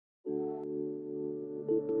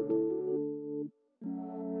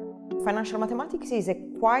Financial mathematics is a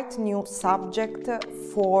quite new subject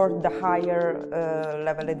for the higher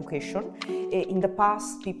level education. In the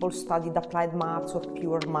past, people studied applied maths or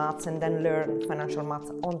pure maths and then learned financial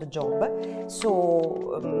maths on the job.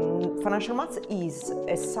 So financial maths is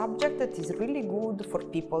a subject that is really good for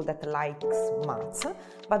people that likes maths,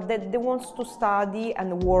 but that they want to study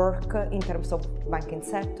and work in terms of banking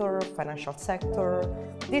sector, financial sector,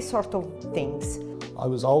 these sort of things. I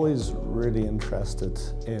was always really interested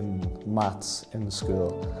in maths in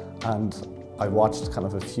school, and I watched kind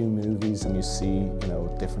of a few movies and you see,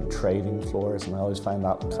 different trading floors, and I always found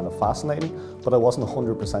that kind of fascinating, but I wasn't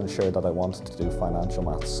 100% sure that I wanted to do financial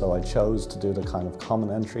maths, so I chose to do the kind of common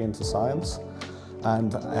entry into science.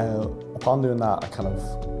 And upon doing that, I kind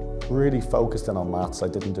of really focused in on maths. I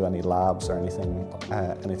didn't do any labs or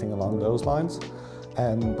anything along those lines.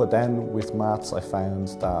 But then with maths, I found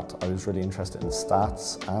that I was really interested in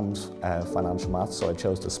stats and financial maths, so I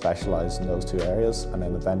chose to specialise in those two areas and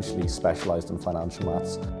then eventually specialised in financial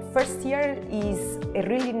maths. First year is a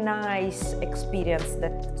really nice experience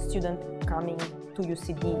that students coming to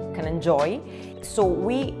UCD can enjoy. So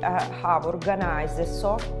we have organised a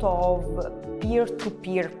sort of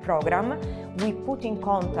peer-to-peer program. We put in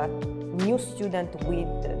contact new students with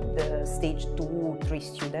the stage 2-3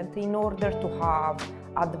 students in order to have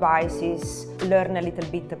advices, learn a little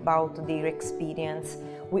bit about their experience.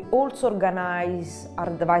 We also organize our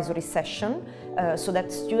advisory session so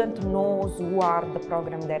that student knows who are the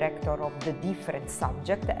program director of the different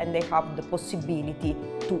subjects and they have the possibility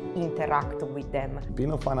to interact with them.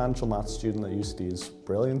 Being a financial maths student at UCD is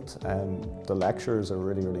brilliant, and the lectures are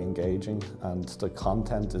really engaging, and the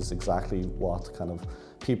content is exactly what kind of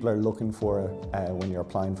people are looking for when you're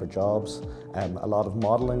applying for jobs. A lot of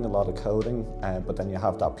modelling, a lot of coding, but then you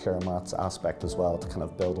have that pure maths aspect as well to kind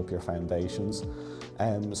of build up your foundations.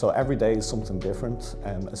 So every day is something different,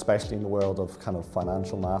 especially in the world of kind of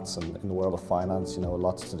financial maths and in the world of finance,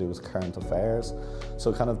 lots to do with current affairs.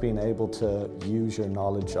 So kind of being able to use your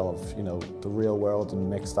knowledge of, the real world and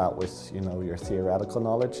mix that with, your theoretical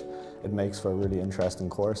knowledge, it makes for a really interesting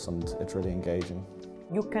course and it's really engaging.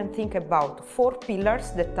 You can think about 4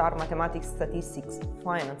 pillars that are mathematics, statistics,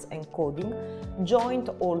 finance and coding joined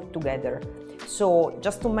all together. So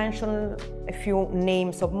just to mention a few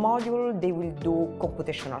names of modules, they will do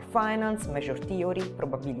computational finance, measure theory,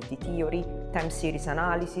 probability theory, time series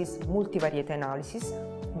analysis, multivariate analysis,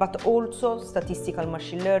 but also statistical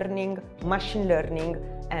machine learning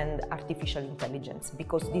and artificial intelligence,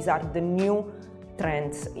 because these are the new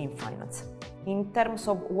trends in finance. In terms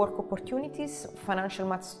of work opportunities, financial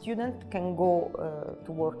math students can go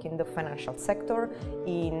to work in the financial sector,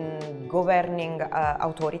 in governing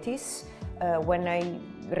authorities. When I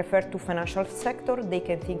refer to financial sector, they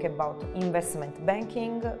can think about investment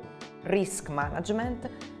banking, risk management,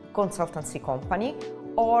 consultancy company,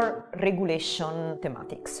 or regulation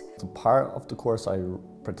thematics. The part of the course I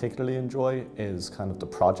particularly enjoy is kind of the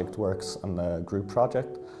project works and the group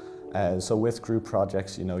project. So with group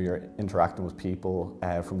projects, you're interacting with people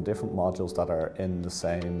from different modules that are in the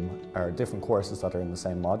same, or different courses that are in the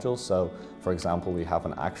same modules. So for example, we have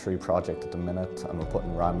an actuary project at the minute and we're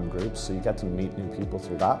putting random groups, so you get to meet new people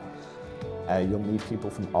through that. You'll meet people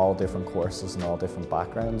from all different courses and all different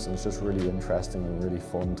backgrounds, and it's just really interesting and really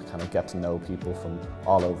fun to kind of get to know people from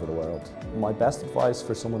all over the world. My best advice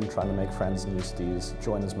for someone trying to make friends in UCD is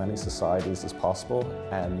join as many societies as possible,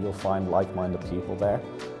 and you'll find like-minded people there.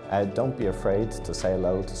 Don't be afraid to say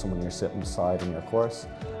hello to someone you're sitting beside in your course,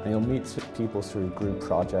 and you'll meet people through group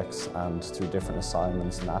projects and through different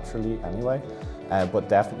assignments naturally anyway, but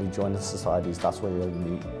definitely join the societies. That's where you'll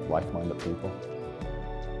meet like-minded people.